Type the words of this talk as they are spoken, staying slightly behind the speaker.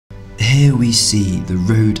here we see the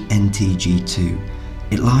Rode NTG2.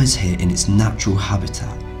 It lies here in its natural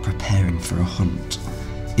habitat, preparing for a hunt.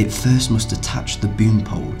 It first must attach the boom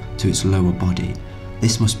pole to its lower body.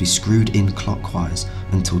 This must be screwed in clockwise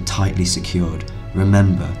until tightly secured.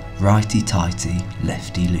 Remember, righty-tighty,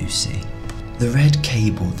 lefty-loosey. The red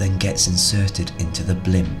cable then gets inserted into the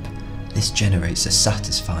blimp. This generates a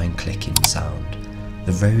satisfying clicking sound.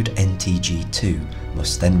 The Rode NTG2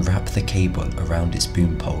 must then wrap the cable around its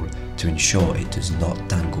boom pole to ensure it does not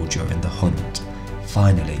dangle during the hunt.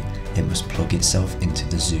 Finally, it must plug itself into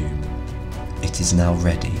the zoom. It is now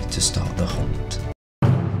ready to start the hunt.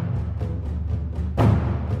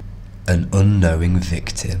 An unknowing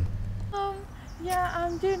victim. Yeah,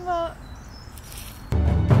 I'm doing well.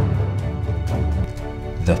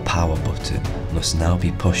 The power button must now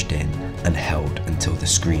be pushed in and held until the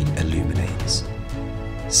screen illuminates.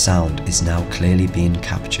 Sound is now clearly being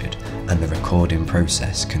captured and the recording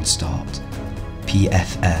process can start.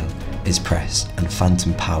 PFL is pressed and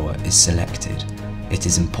phantom power is selected. It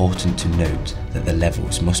is important to note that the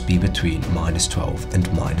levels must be between -12 and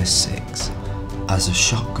 -6. As a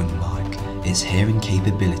shotgun mic, its hearing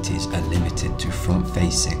capabilities are limited to front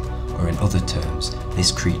facing, or in other terms,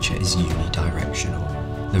 this creature is unidirectional.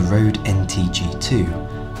 The Rode NTG2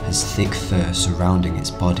 has thick fur surrounding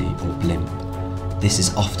its body or blimp. This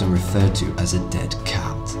is often referred to as a dead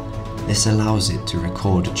cat. This allows it to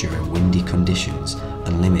record during windy conditions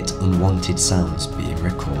and limit unwanted sounds being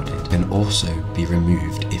recorded. It can also be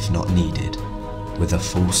removed if not needed. With a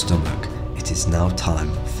full stomach, it is now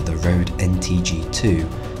time for the Rode NTG2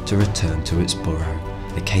 to return to its burrow.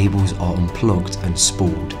 The cables are unplugged and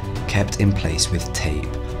spooled, kept in place with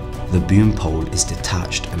tape. The boom pole is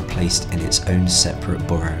detached and placed in its own separate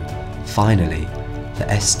burrow. Finally, the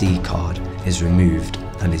SD card is removed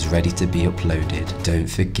and is ready to be uploaded. Don't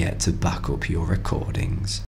forget to back up your recordings.